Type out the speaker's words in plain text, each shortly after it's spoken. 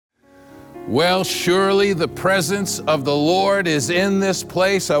Well, surely the presence of the Lord is in this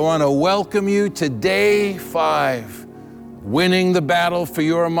place. I want to welcome you to day 5, winning the battle for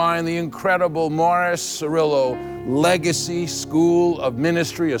your mind, the incredible Morris Cerullo Legacy School of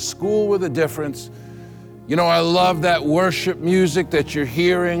Ministry, a school with a difference. You know, I love that worship music that you're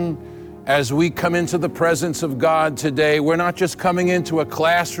hearing as we come into the presence of God today. We're not just coming into a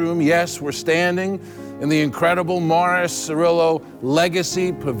classroom. Yes, we're standing in the incredible Morris Cerullo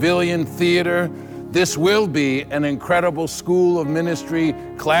Legacy Pavilion Theater. This will be an incredible school of ministry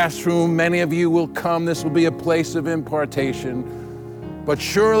classroom. Many of you will come. This will be a place of impartation. But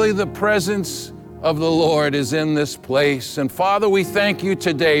surely the presence of the Lord is in this place. And Father, we thank you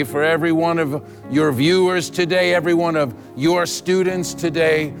today for every one of your viewers today, every one of your students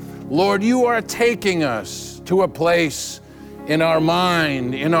today. Lord, you are taking us to a place in our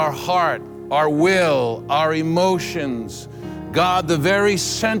mind, in our heart, our will, our emotions. God, the very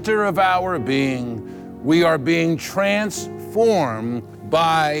center of our being, we are being transformed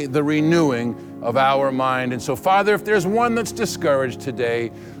by the renewing of our mind. And so, Father, if there's one that's discouraged today,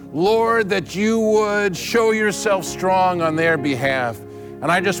 Lord, that you would show yourself strong on their behalf.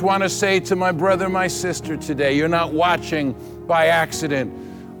 And I just want to say to my brother, my sister today, you're not watching by accident.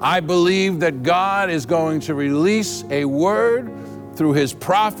 I believe that God is going to release a word through his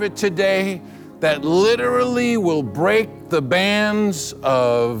prophet today that literally will break the bands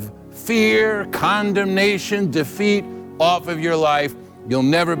of fear, condemnation, defeat off of your life. You'll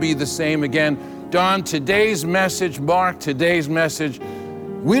never be the same again. Don, today's message, Mark, today's message,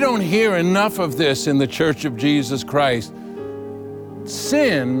 we don't hear enough of this in the Church of Jesus Christ.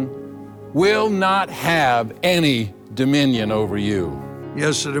 Sin will not have any dominion over you.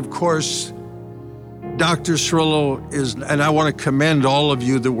 Yes, and of course, Dr. Cerullo is, and I want to commend all of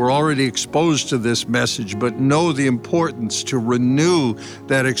you that were already exposed to this message, but know the importance to renew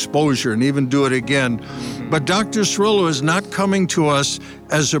that exposure and even do it again. But Dr. Cerullo is not coming to us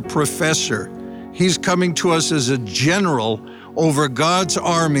as a professor. He's coming to us as a general over God's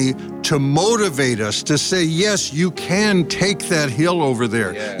army to motivate us to say, yes, you can take that hill over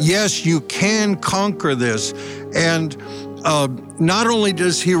there. Yes, you can conquer this. And not only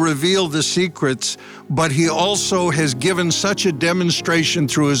does he reveal the secrets, but he also has given such a demonstration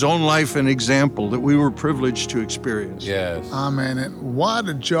through his own life and example that we were privileged to experience. Yes. Amen. And what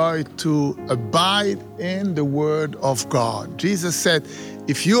a joy to abide in the word of God. Jesus said,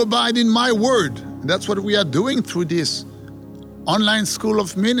 if you abide in my word, and that's what we are doing through this online school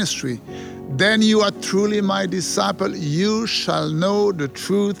of ministry, then you are truly my disciple. You shall know the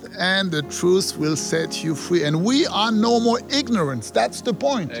truth, and the truth will set you free. And we are no more ignorant. That's the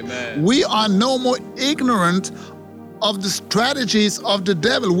point. Amen. We are no more ignorant of the strategies of the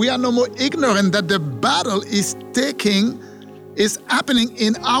devil. We are no more ignorant that the battle is happening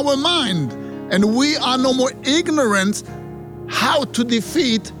in our mind. And we are no more ignorant how to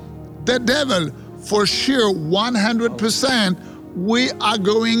defeat the devil. For sure, 100%. We are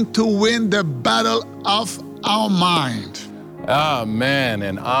going to win the battle of our mind. Amen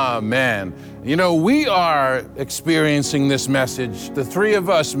and amen. You know, we are experiencing this message, the three of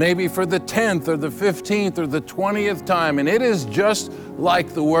us, maybe for the 10th or the 15th or the 20th time, and it is just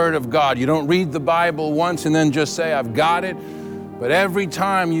like the Word of God. You don't read the Bible once and then just say, I've got it. But every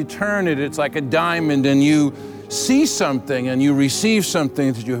time you turn it, it's like a diamond, and you see something and you receive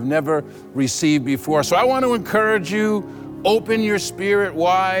something that you have never received before. So I want to encourage you, open your spirit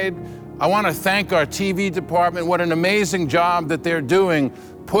wide. I want to thank our TV department. What an amazing job that they're doing,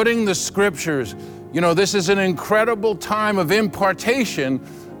 putting the scriptures. You know, this is an incredible time of impartation,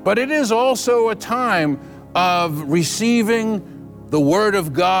 but it is also a time of receiving the Word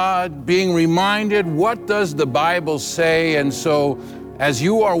of God, being reminded, what does the Bible say? And so as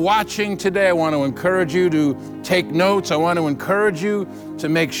you are watching today, I want to encourage you to take notes. I want to encourage you to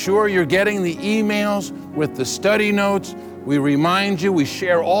make sure you're getting the emails with the study notes. We remind you, we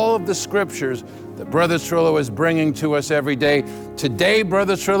share all of the scriptures that Brother Cerullo is bringing to us every day. Today,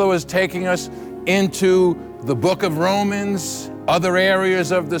 Brother Cerullo is taking us into the book of Romans, other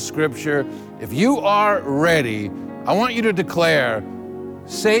areas of the scripture. If you are ready, I want you to declare,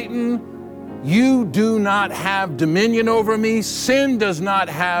 Satan, you do not have dominion over me. Sin does not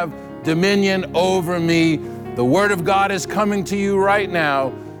have dominion over me. The Word of God is coming to you right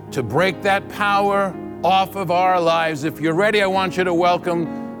now to break that power off of our lives. If you're ready, I want you to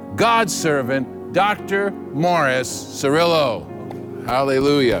welcome God's servant, Dr. Morris Cerullo.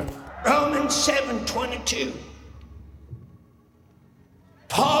 Hallelujah. Romans 7:22.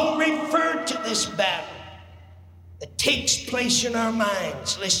 Paul referred to this battle that takes place in our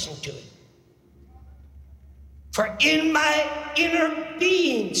minds. Listen to it. For in my inner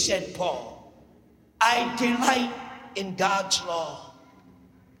being, said Paul, I delight in God's law.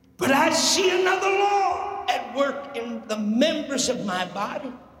 But I see another law at work in the members of my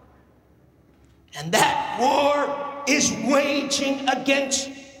body. And that war is waging against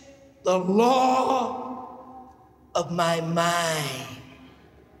the law of my mind.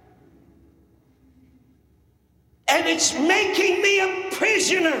 And it's making me a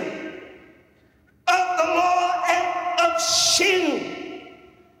prisoner of the law and of sin,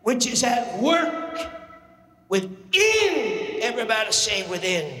 which is at work within, everybody say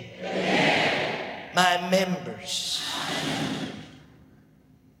within, my members.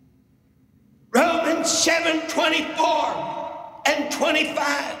 Romans 7:24 and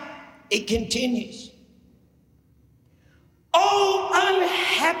 25, it continues. Oh,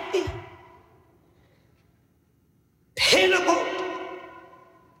 unhappy, pitiable,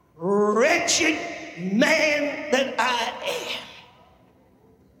 wretched man that I am.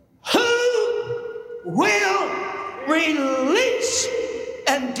 Who will release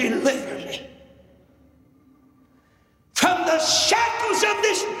and deliver me from the shackles of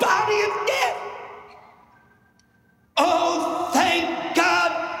this body of death? Oh, thank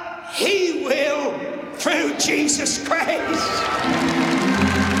God he will through Jesus Christ.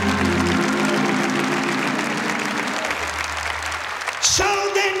 So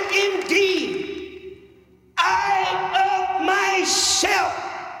then indeed, I of myself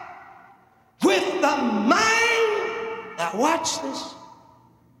with the mind, now watch this,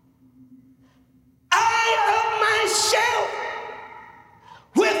 I of myself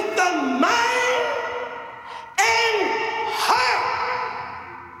with the mind and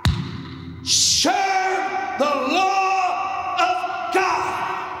heart serve the law of God,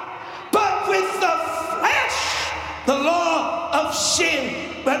 but with the flesh, the law of sin.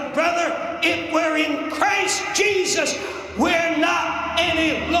 But brother, if we're in Christ Jesus, we're not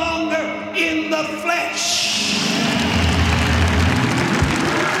any longer in the flesh.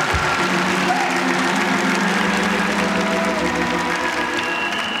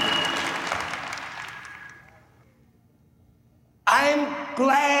 I'm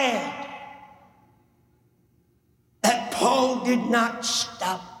glad that Paul did not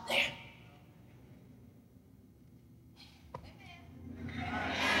stop there.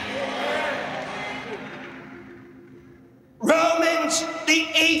 Romans, the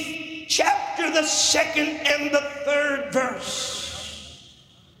 8th chapter, the 2nd and the 3rd verse.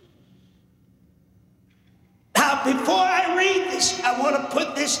 Now, before I read this, I want to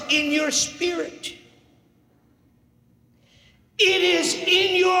put this in your spirit. It is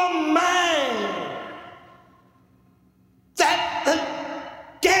in your mind that the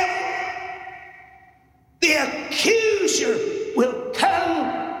devil, the accuser, will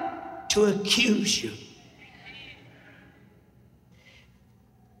come to accuse you.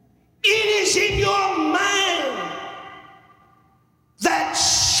 It is in your mind that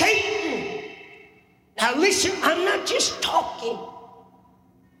Satan, now listen, I'm not just talking.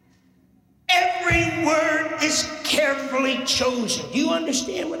 Every word is carefully chosen. Do you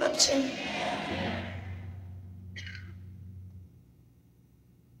understand what I'm saying?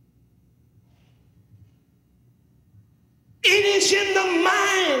 It is in the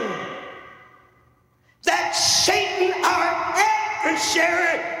mind that Satan, our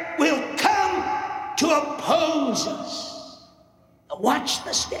adversary, will come to oppose us. Now watch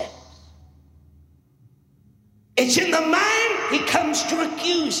the steps. It's in the mind he comes to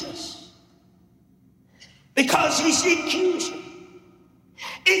accuse us because he's the accuser.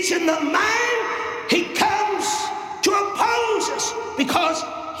 It's in the mind he comes to oppose us because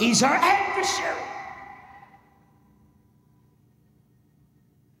he's our adversary.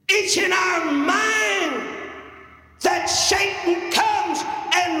 It's in our mind that Satan comes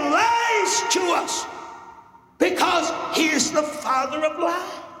and lies to us because he is the father of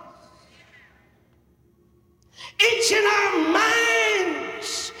lies. It's in our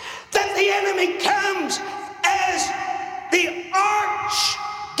minds that the enemy comes as the arch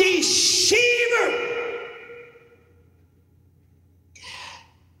deceiver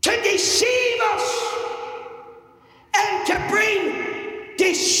to deceive us and to bring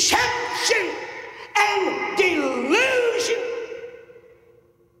deception and delusion.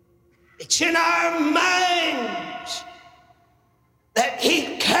 It's in our minds that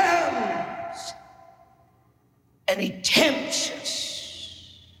he comes and he tempts us.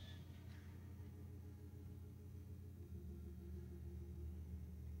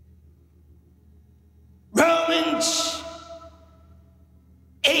 Romans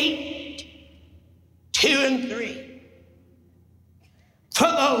 8:2-3. For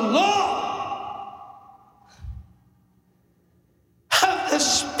the law of the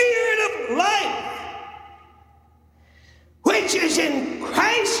Spirit of life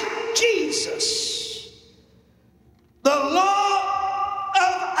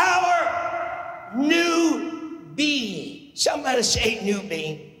Everybody say new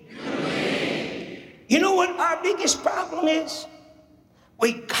being. You know what our biggest problem is?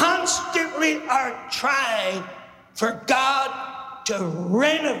 We constantly are trying for God to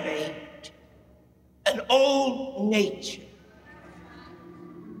renovate an old nature.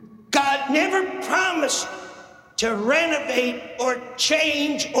 God never promised to renovate or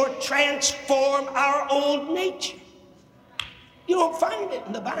change or transform our old nature. You don't find it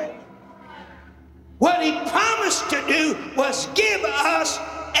in the Bible. What he promised to do was give us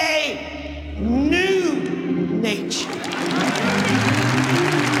a new nature.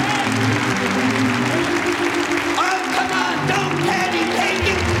 Oh, come on, don't patty cake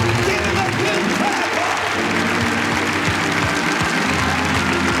it. Give him a good clap.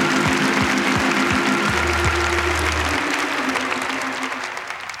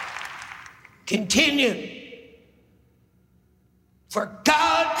 Continue. For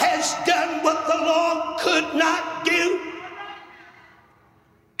God has done what the law could not do.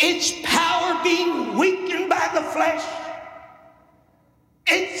 Its power being weakened by the flesh,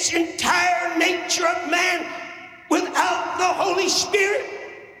 its entire nature of man without the Holy Spirit,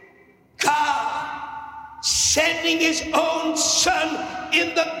 God sending his own Son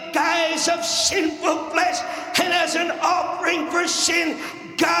in the guise of sinful flesh, and as an offering for sin,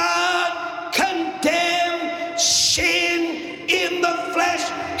 God condemned sin in the flesh.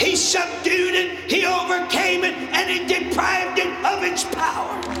 He subdued it, he overcame it, and he deprived it of its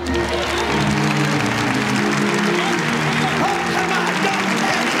power. Oh, come on, don't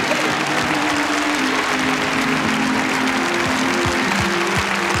hesitate.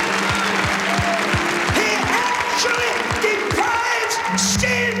 He actually deprives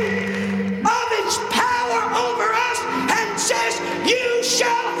sin of its power over us and says, you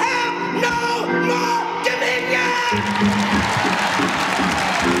shall have no more dominion.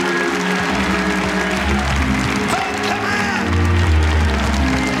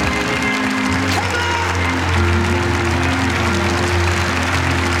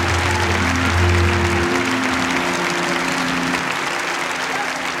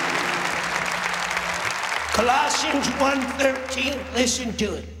 Colossians 1:13, listen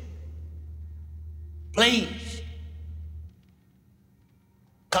to it. Please.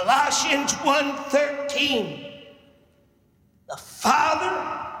 Colossians 1:13. The Father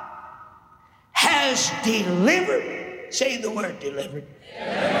has delivered, say the word delivered,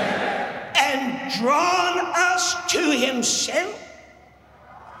 and drawn us to himself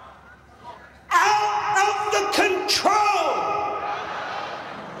out of the control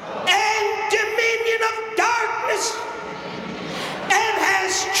and dominion of darkness, and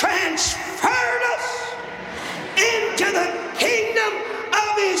has transferred us into the kingdom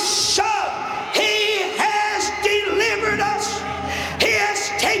of his Son. He has delivered us. He has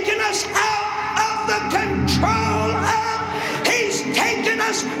taken us out of the control of, he's taken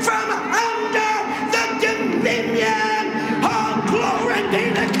us from under the dominion. Oh, glory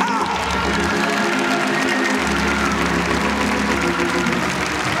be to God.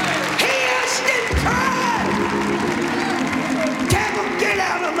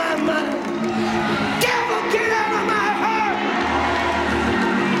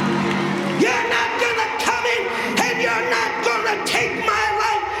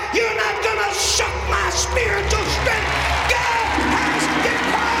 Spiritual strength. God has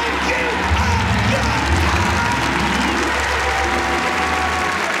deprived you of your power.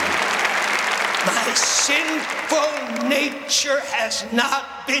 My sinful nature has not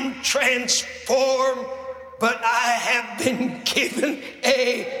been transformed, but I have been given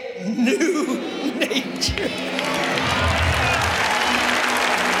a new nature.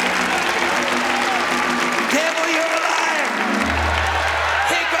 Devil, you're a liar.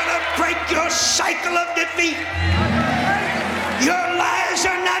 He's gonna break your cycle of defeat. Your lies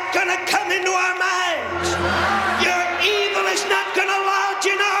are not going to come into our minds. Your evil is not going to lodge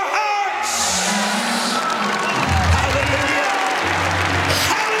in our hearts. Hallelujah.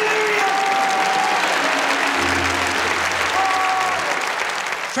 Hallelujah.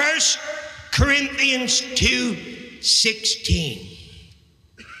 1 Corinthians 2:16.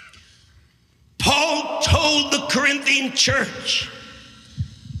 Paul told the Corinthian church,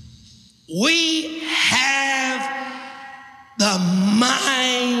 we have the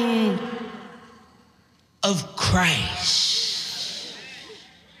mind of Christ.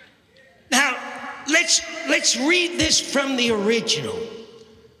 Now, let's read this from the original.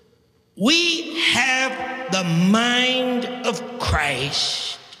 We have the mind of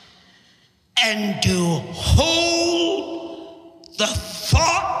Christ, and to hold the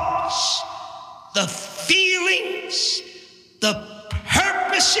thoughts, the feelings, the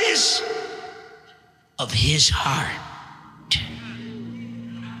purposes of his heart.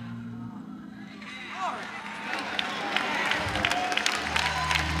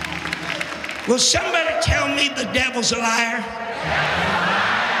 Will somebody tell me the devil's a liar?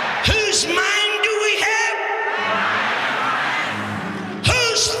 Whose mind do we have?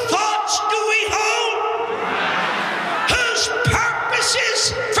 Whose thoughts do we hold? Whose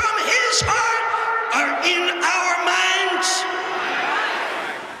purposes from his heart are in our minds?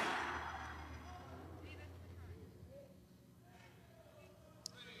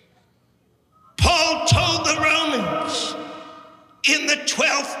 Paul told the Romans in the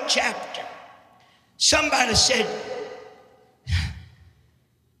 12th chapter, somebody said,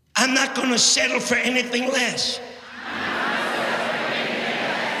 I'm not going to settle for anything less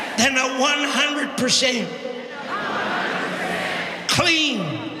than a 100% clean,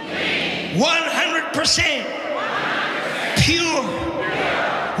 100% pure,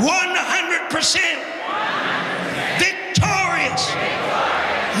 100% victorious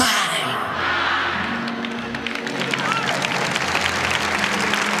mind.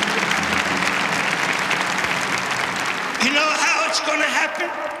 You know how it's going to happen?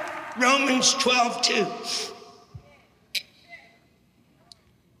 Romans 12:2.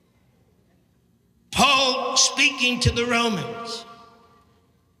 Paul speaking to the Romans,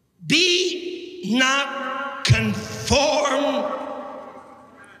 be not conformed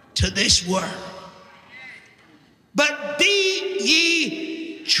to this world, but be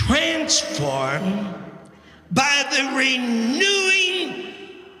ye transformed by the renewing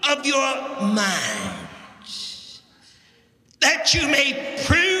of your minds, that you may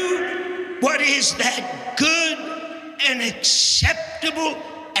prove what is that good and acceptable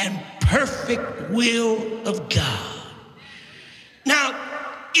and perfect will of God. Now,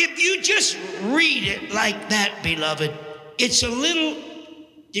 if you just read it like that, beloved, it's a little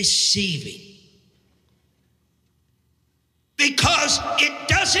deceiving. Because it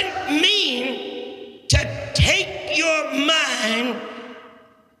doesn't mean to take your mind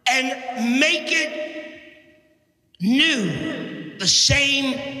and make it new, the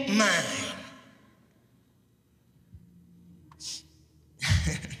same mind.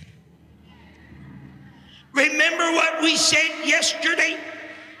 Remember what we said yesterday?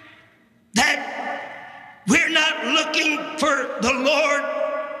 That we're not looking for the Lord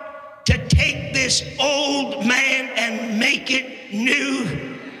to take this old man and make it new,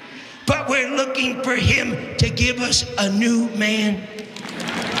 but we're looking for him to give us a new man.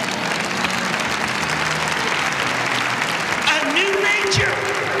 A new nature.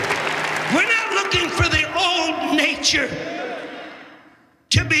 We're not looking for the old nature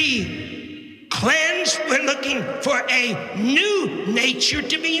to be cleansed. We're looking for a new nature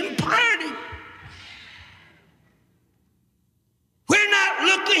to be imparted. We're not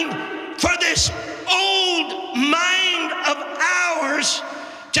looking for this old mind of ours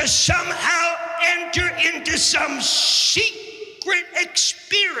to somehow enter into some secret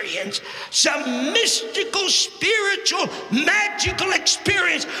experience, some mystical, spiritual, magical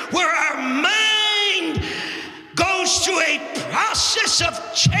experience where our mind goes through a process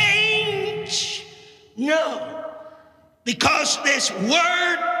of change. No, because this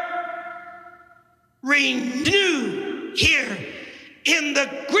word renew here in the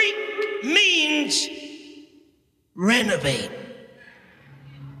Greek means renovate.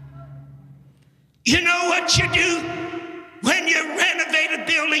 You know what you do when you renovate a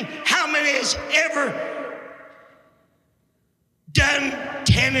building? How many has ever done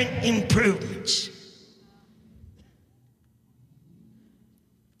tenant improvements?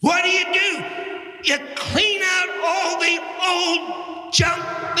 What do? You clean out all the old junk,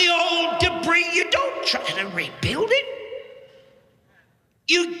 the old debris. You don't try to rebuild it.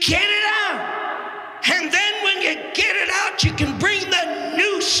 You get it out. And then when you get it out, you can bring the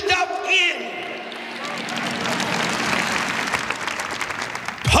new stuff in.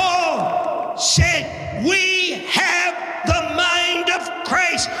 Paul said, we have the mind of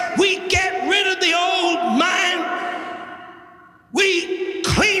Christ. We get rid of the old mind. We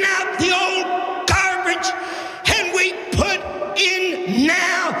clean out the old garbage, and we put in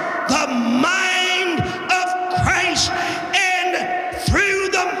now the mind of Christ. And through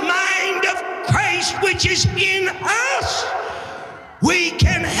the mind of Christ, which is in us, we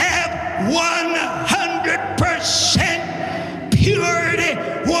can have 100% purity,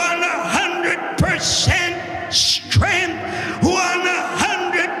 100% strength,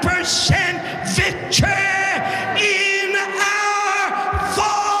 100% victory in our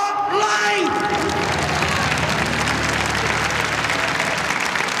thought life.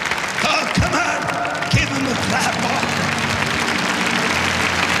 Oh, come on, give him a clap.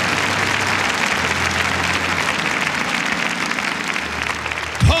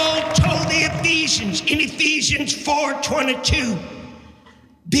 Paul told the Ephesians in Ephesians 4:22,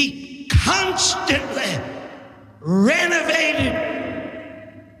 be constantly renovated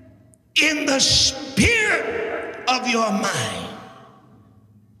in the spirit of your mind.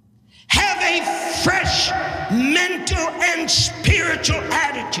 Have a fresh mental and spiritual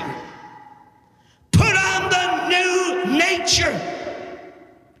attitude. Put on the new nature,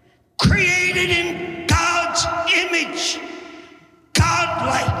 created in God's image,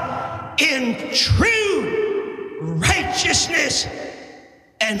 godlike in true righteousness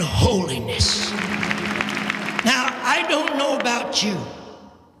and holiness. Now, I don't know about you,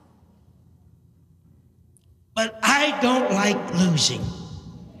 but I don't like losing.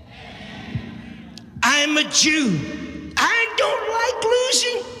 I'm a Jew. I don't like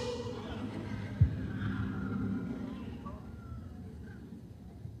losing.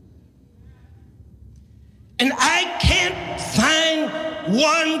 And I can't find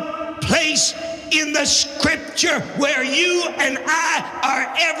one place in the scripture where you and I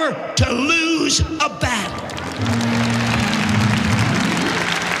are ever to lose a battle.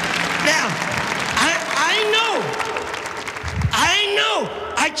 Now, I know,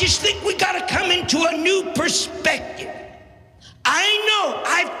 I just think we got to come into a new perspective. I know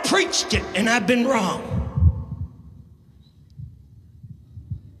I've preached it and I've been wrong.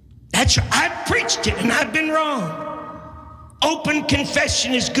 That's right, I've preached it and I've been wrong. Open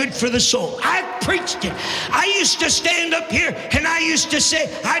confession is good for the soul. I've preached it. I used to stand up here and I used to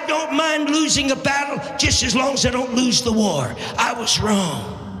say, I don't mind losing a battle just as long as I don't lose the war. I was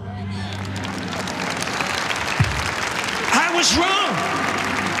wrong. I was wrong.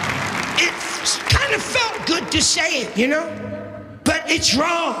 It kind of felt good to say it, you know? But it's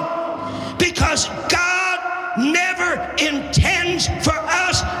wrong. Because God never intends for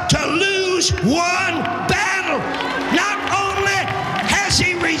us to lose one battle. Not only has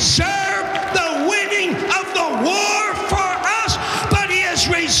He reserved the winning of the war for us, but He has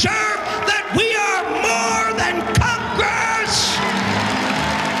reserved that we are more than conquerors.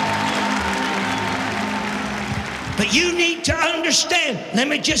 But you need to understand, let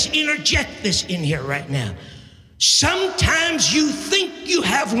me just interject this in here right now. Sometimes you think you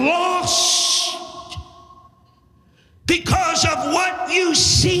have lost because of what you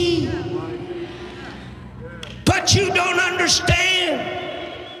see, but you don't understand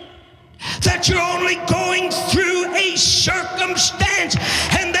that you're only going through a circumstance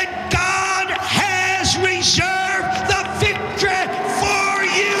and that God has reserved the victory for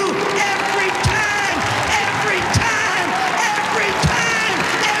you every time, every time, every time,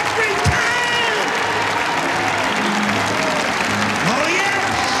 every time. Oh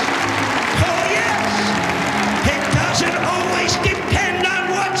yes, oh yes. It doesn't always depend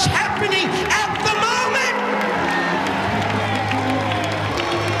on what's happening at the moment.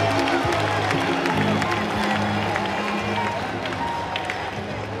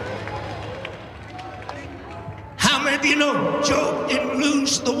 How many of you know Job didn't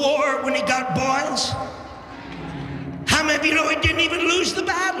lose the war when he got boils? How many of you know he didn't even lose the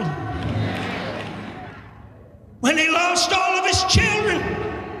battle? When he lost all of his children,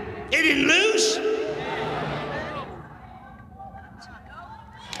 he didn't lose.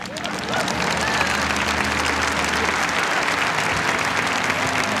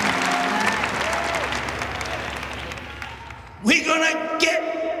 We're gonna get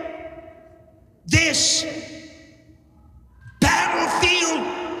this battlefield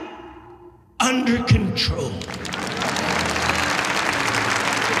under control.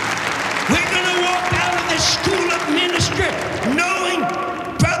 We're gonna walk out of this school of ministry knowing,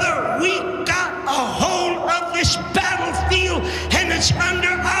 brother, we got a hold of this battlefield and it's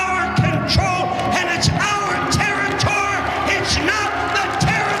under our control and it's our territory. It's not the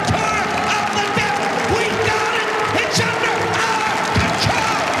territory of the devil. We got it. It's under our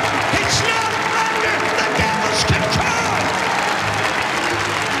control. It's not under the devil's control.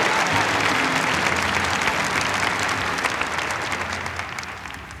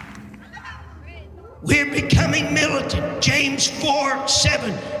 We're becoming militant. James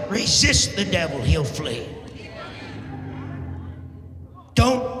 4:7. Resist the devil, he'll flee.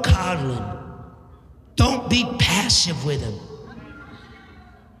 Don't coddle him. Don't be passive with him.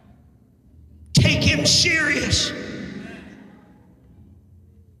 Take him serious.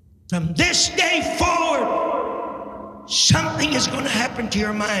 From this day forward, something is going to happen to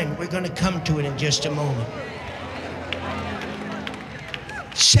your mind. We're going to come to it in just a moment.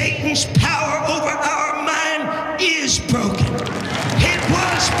 Satan's power over our mind is broken. It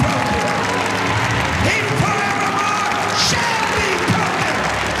was broken. It forevermore shall be broken.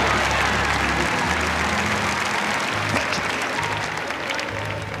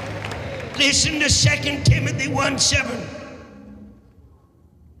 Listen to 2 Timothy 1:7.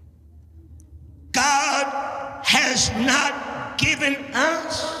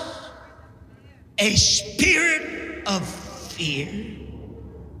 a spirit of fear,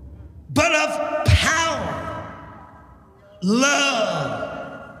 but of power,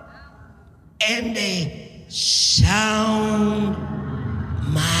 love, and a sound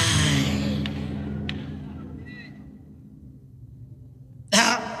mind.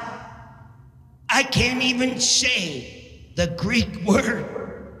 Now, I can't even say the Greek word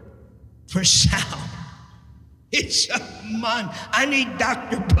for sound. It's a man. I need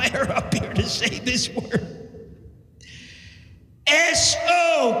Dr. Blair up here to say this word.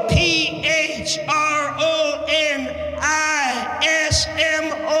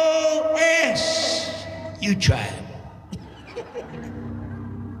 SOPHRONISMOS. You try it.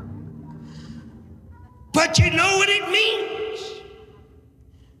 But you know what it means?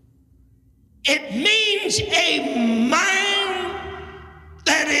 It means a mind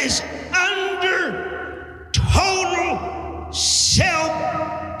that is under total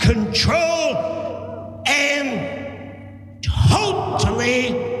self-control and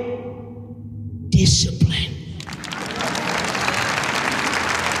totally disciplined.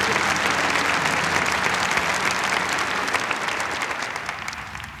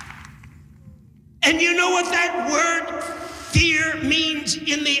 And you know what that word fear means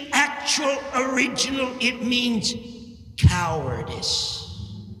in the actual original? It means cowardice.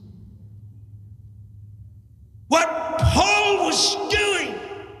 What Paul was doing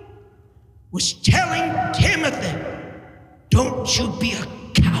was telling Timothy, don't you be a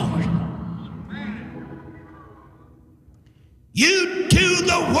coward. You do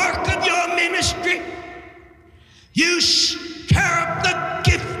the work of your ministry. You stir up the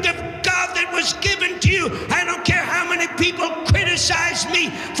gift of God that was given to you. I don't care how many people criticize me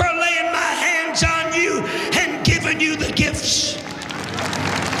for laying my hands on you and giving you the gifts.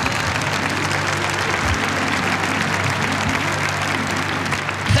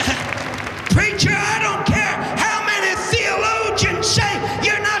 Preacher, I don't care how many theologians say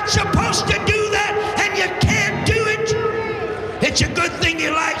you're not supposed to do that and you can't do it. It's a good thing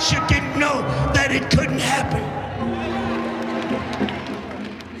Elisha didn't know that it couldn't happen.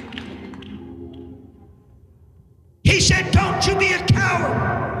 He said, don't you be a coward.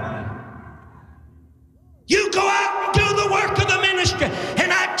 You go out and do the work of the ministry.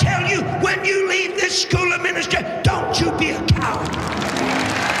 And I tell you, when you leave this school of ministry, don't you be a coward.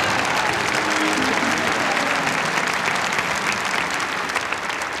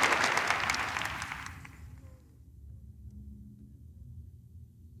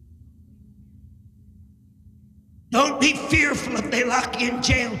 Don't be fearful if they lock you in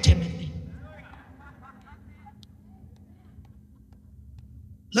jail, Timothy.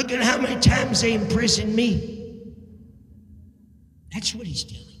 Look at how many times they imprisoned me. That's what he's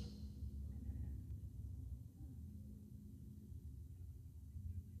telling you.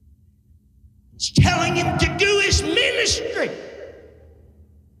 He's telling him to do his ministry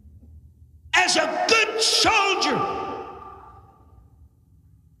as a good soldier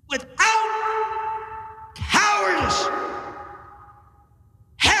without cowardice,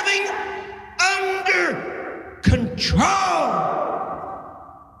 having under control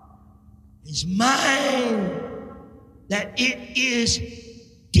his mind that it is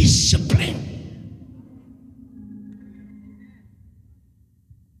disciplined.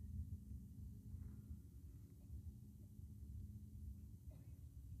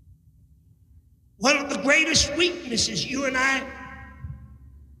 One of the greatest weaknesses you and I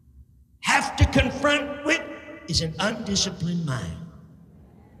have to confront with is an undisciplined mind.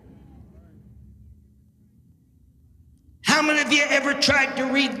 How many of you ever tried to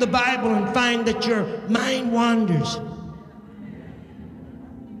read the Bible and find that your mind wanders?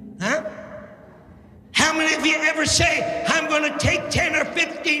 Huh? How many of you ever say, I'm going to take 10 or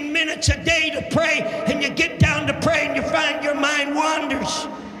 15 minutes a day to pray, and you get down to pray and you find your mind wanders?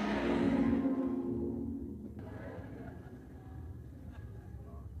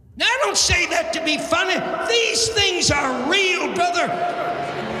 Now, I don't say that to be funny. These things are real, brother.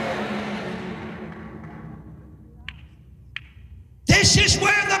 This is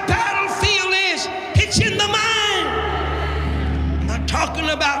where the battlefield is. It's in the mind. I'm not talking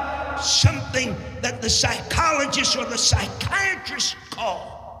about something that the psychologists or the psychiatrists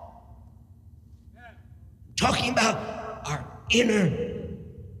call. I'm talking about our inner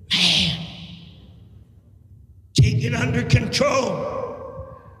man. Take it under control.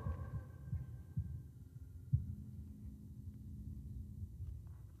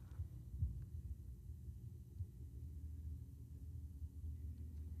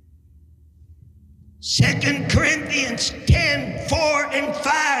 Second Corinthians 10, 4 and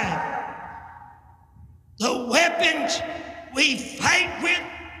 5. The weapons we fight with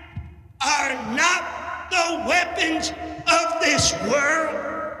are not the weapons of this world.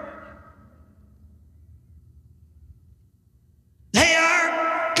 They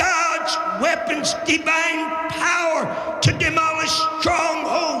are God's weapons, divine power to demolish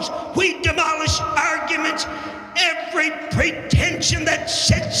strongholds. We demolish arguments, every pretension that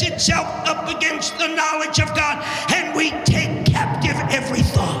sets itself up against the knowledge of God, and we take captive every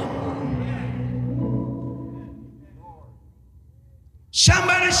thought.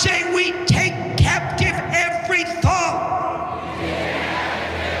 Somebody say, we take captive every thought.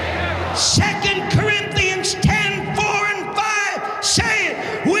 2 Corinthians 10, 4 and 5 say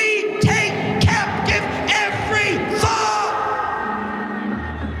it. We take captive every thought.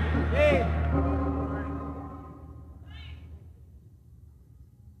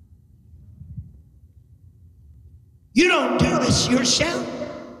 You don't do this yourself.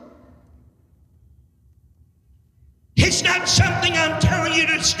 It's not something I'm telling you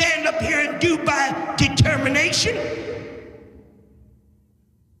to stand up here and do by determination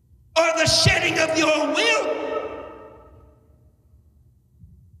or the setting of your will.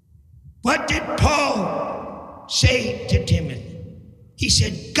 What did Paul say to Timothy? He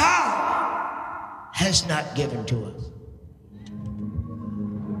said, God has not given to us.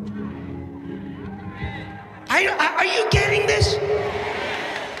 Are you getting this?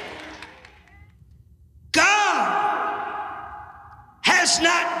 God has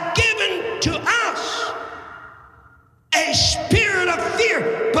not given to us a spirit of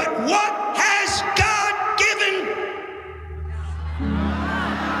fear, but what has God given?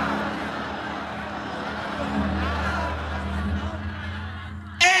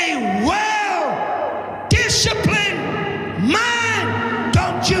 A well-disciplined mind.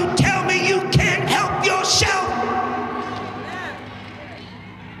 Don't you tell me you can't help yourself.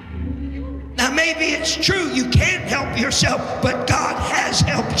 Now maybe it's true you can't help yourself, but God has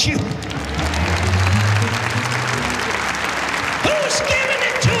helped you. Who's giving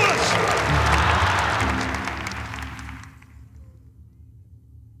it to us?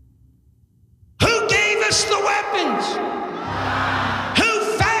 Who gave us the weapons?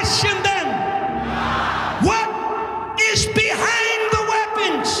 Who fashioned them? What is behind the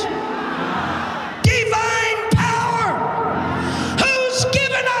weapons? Divine power. Who's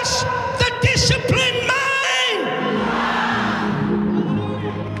given us the disciplined mind?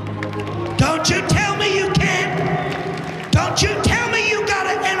 Don't you tell me you can't. Don't you tell me you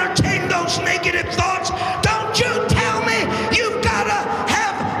gotta entertain those negative thoughts. Don't you tell me you've gotta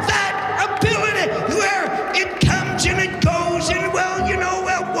have that ability where it comes and it goes and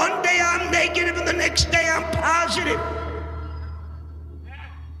one day I'm negative and the next day I'm positive.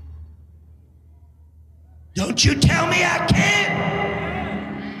 Don't you tell me I can't.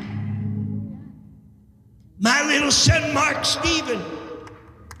 My little son, Mark Stephen,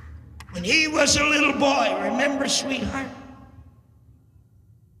 when he was a little boy, remember, sweetheart?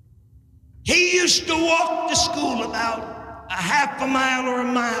 He used to walk to school about a half a mile or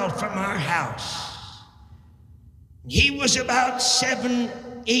a mile from our house. He was about 7,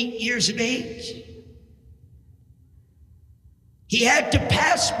 8 years of age. He had to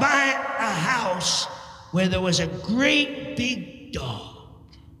pass by a house where there was a great big dog.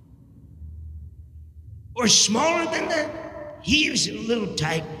 Or smaller than that. He was a little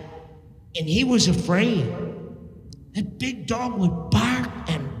type, and he was afraid. That big dog would bark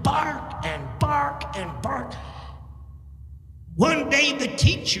and bark and bark and bark. One day the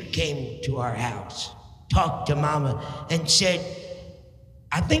teacher came to our house, talked to Mama, and said,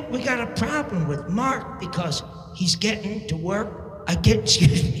 I think we got a problem with Mark because he's getting to work.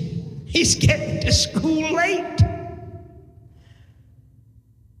 He's getting to school late.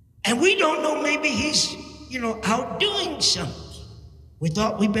 And we don't know, maybe he's, out doing something. We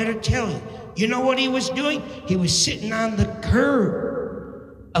thought we better tell you. You know what he was doing? He was sitting on the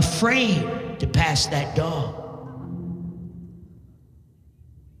curb, afraid to pass that dog.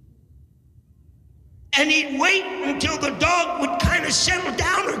 And he'd wait until the dog would kind of settle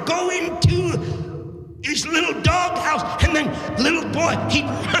down or go into his little dog house, and then the little boy, he'd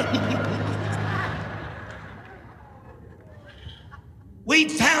run. We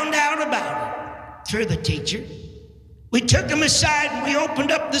found out about it through the teacher. We took him aside and we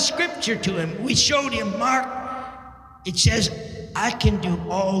opened up the scripture to him. We showed him, Mark, it says, I can do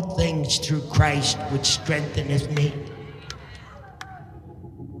all things through Christ which strengtheneth me.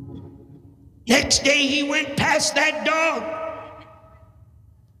 Next day he went past that dog.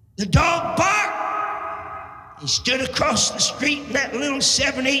 The dog barked. He stood across the street, and that little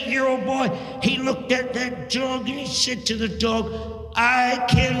 7, 8-year-old boy, he looked at that dog and he said to the dog, I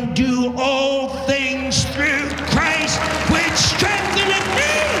can do all things through Christ which strengtheneth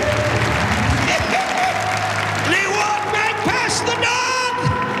me.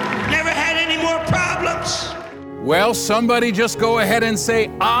 Well, somebody just go ahead and say,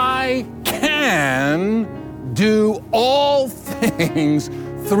 I can do all things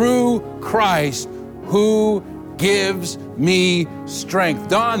through Christ who gives me strength.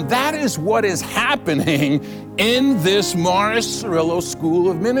 Don, that is what is happening in this Morris Cerullo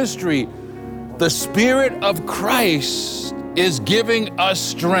School of Ministry. The Spirit of Christ is giving us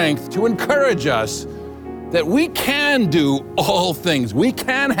strength to encourage us that we can do all things. We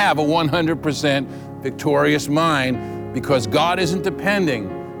can have a 100% victorious mind because God isn't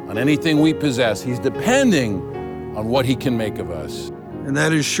depending on anything we possess. He's depending on what He can make of us. And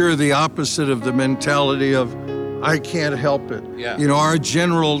that is sure the opposite of the mentality of, I can't help it. Yeah. You know, our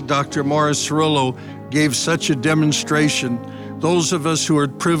general, Dr. Morris Cerullo, gave such a demonstration. Those of us who are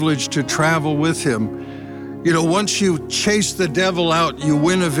privileged to travel with him, you know, once you chase the devil out, you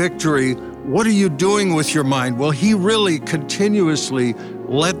win a victory. What are you doing with your mind? Well, he really continuously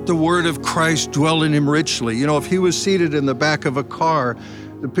let the word of Christ dwell in him richly. You know, if he was seated in the back of a car,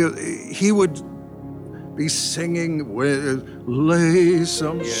 he would be singing, lay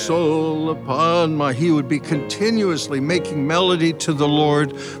some soul upon my. He would be continuously making melody to the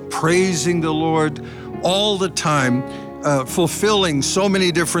Lord, praising the Lord all the time, fulfilling so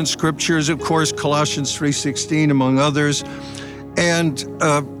many different scriptures, of course, Colossians 3:16, among others. And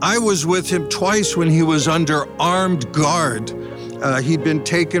I was with him twice when he was under armed guard. He'd been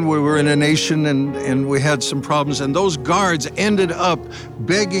taken. We were in a nation and we had some problems. And those guards ended up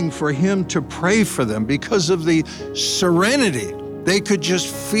begging for him to pray for them because of the serenity. They could just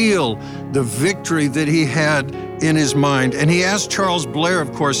feel the victory that he had in his mind. And he asked Charles Blair,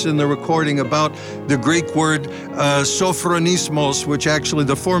 of course, in the recording about the Greek word sophronismos, which actually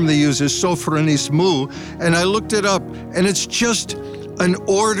the form they use is sophronismou. And I looked it up, and it's just an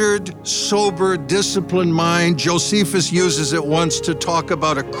ordered, sober, disciplined mind. Josephus uses it once to talk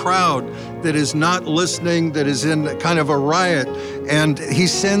about a crowd that is not listening, that is in kind of a riot. And he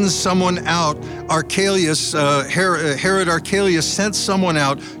sends someone out, Archelaus, Herod Archelaus sent someone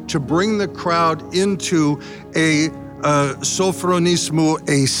out to bring the crowd into a sophronismou,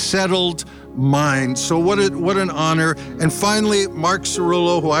 a settled mind. So what an honor. And finally, Mark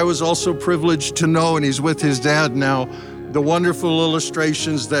Cerullo, who I was also privileged to know, and he's with his dad now, the wonderful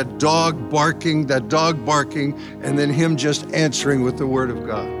illustrations, that dog barking, and then him just answering with the word of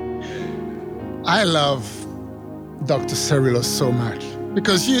God. I love Dr. Cerullo so much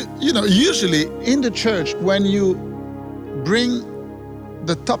because you know, usually in the church, when you bring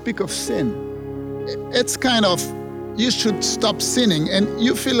the topic of sin, it's kind of, you should stop sinning, and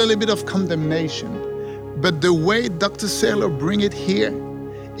you feel a little bit of condemnation. But the way Dr. Cerullo bring it here,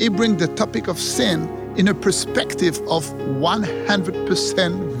 he bring the topic of sin in a perspective of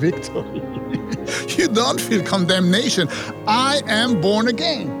 100% victory. You don't feel condemnation. I am born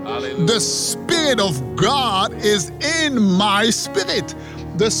again. Hallelujah. The Spirit of God is in my spirit.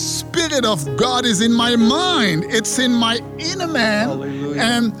 The Spirit of God is in my mind. It's in my inner man. Hallelujah.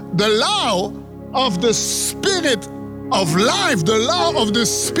 And the law of the Spirit of life, the law of the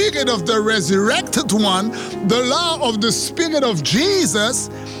Spirit of the resurrected one, the law of the Spirit of Jesus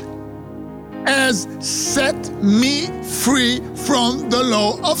has set me free from the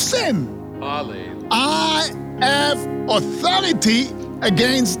law of sin. Hallelujah. I have authority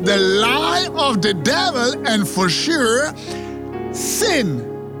against the lie of the devil, and for sure, sin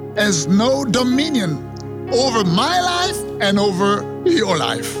has no dominion over my life and over your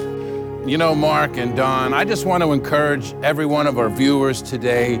life. You know, Mark and Don, I just want to encourage every one of our viewers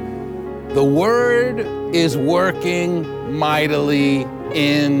today. The Word is working mightily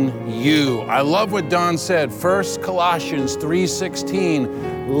in you. I love what Don said, 1 Colossians 3:16.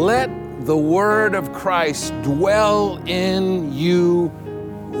 Let the word of Christ dwell in you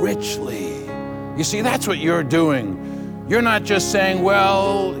richly. You see, that's what you're doing. You're not just saying,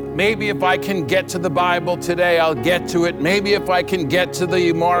 well, maybe if I can get to the Bible today, I'll get to it. Maybe if I can get to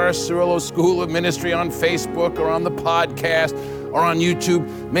the Morris Cerullo School of Ministry on Facebook or on the podcast or on YouTube,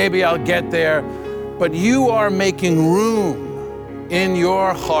 maybe I'll get there. But you are making room in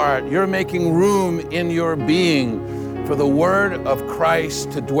your heart. You're making room in your being for the word of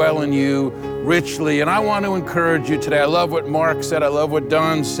Christ to dwell in you richly. And I want to encourage you today. I love what Mark said. I love what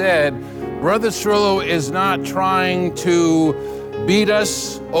Don said. Brother Cerullo is not trying to beat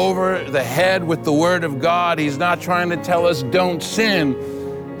us over the head with the word of God. He's not trying to tell us don't sin.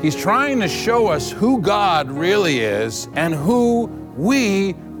 He's trying to show us who God really is and who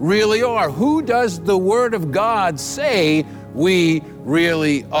we really are. Who does the word of God say we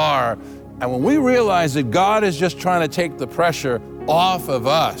really are? And when we realize that God is just trying to take the pressure off of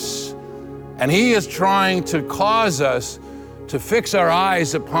us, and He is trying to cause us to fix our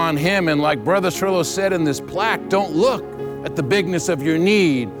eyes upon him. And like Brother Cirillo said in this plaque, don't look at the bigness of your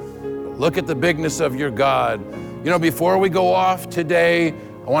need, but look at the bigness of your God. You know, before we go off today,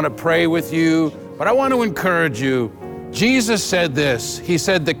 I want to pray with you, but I want to encourage you. Jesus said this. He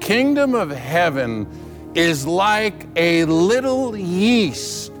said, the kingdom of heaven is like a little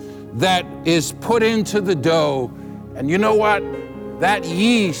yeast that is put into the dough. And you know what? That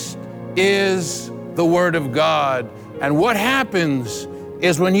yeast is the Word of God. And what happens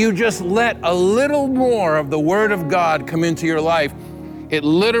is when you just let a little more of the Word of God come into your life, it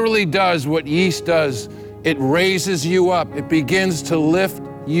literally does what yeast does. It raises you up. It begins to lift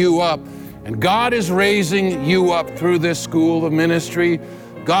you up. And God is raising you up through this school of ministry.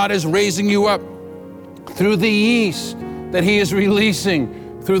 God is raising you up through the yeast that he is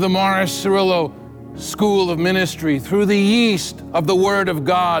releasing through the Morris Cirillo School of Ministry, through the yeast of the Word of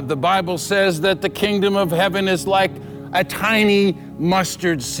God. The Bible says that the kingdom of heaven is like a tiny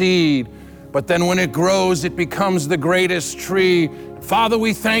mustard seed, but then when it grows, it becomes the greatest tree. Father,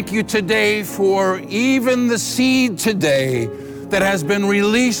 we thank you today for even the seed today that has been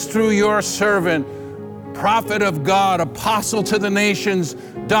released through your servant, prophet of God, apostle to the nations,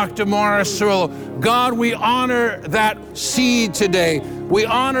 Dr. Morris Cirillo. God, we honor that seed today. We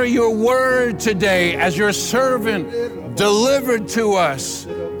honor your word today as your servant delivered to us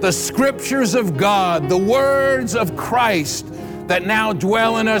the scriptures of God, the words of Christ that now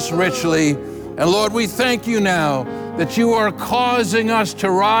dwell in us richly. And Lord, we thank you now that you are causing us to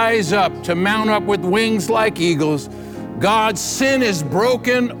rise up, to mount up with wings like eagles. God, sin is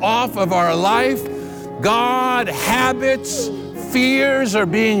broken off of our life. God, habits, fears are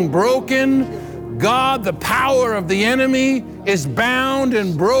being broken. God, the power of the enemy is bound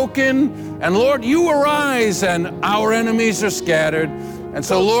and broken. And Lord, you arise and our enemies are scattered. And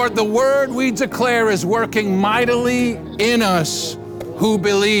so, Lord, the word we declare is working mightily in us who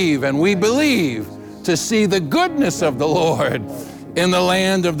believe. And we believe to see the goodness of the Lord in the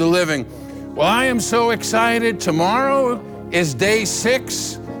land of the living. Well, I am so excited. Tomorrow is day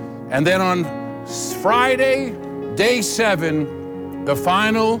 6. And then on Friday, day 7, the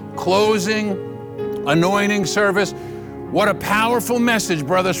final closing anointing service. What a powerful message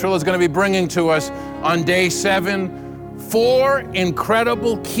Brother Cirillo is going to be bringing to us on day 7. 4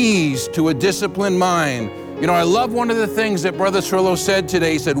 incredible keys to a disciplined mind. You know, I love one of the things that Brother Cirillo said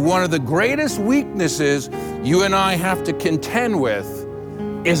today. He said, one of the greatest weaknesses you and I have to contend with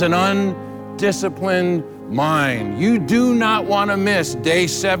is an undisciplined mind. You do not want to miss day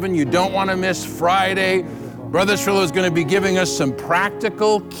 7. You don't want to miss Friday. Brother Cirillo is going to be giving us some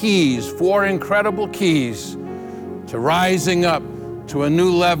practical keys, 4 incredible keys to rising up to a new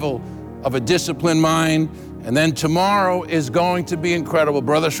level of a disciplined mind. And then tomorrow is going to be incredible.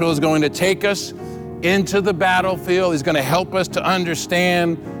 Brother Cirillo is going to take us into the battlefield. He's going to help us to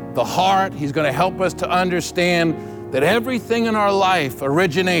understand the heart. He's going to help us to understand that everything in our life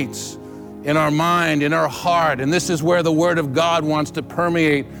originates in our mind, in our heart. And this is where the Word of God wants to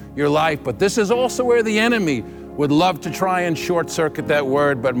permeate your life. But this is also where the enemy would love to try and short circuit that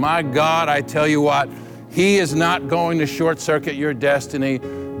word. But my God, I tell you what, he is not going to short circuit your destiny.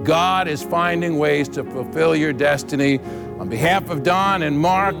 God is finding ways to fulfill your destiny. On behalf of Don and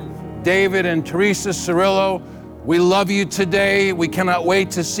Mark, David and Teresa Cirillo, we love you today. We cannot wait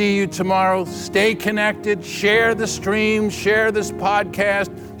to see you tomorrow. Stay connected, share the stream, share this podcast,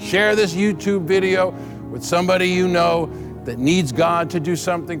 share this YouTube video with somebody you know that needs God to do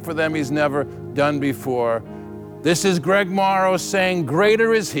something for them he's never done before. This is Greg Morrow saying,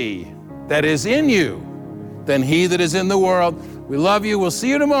 greater is he that is in you than he that is in the world. We love you. We'll see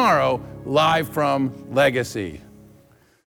you tomorrow, live from Legacy.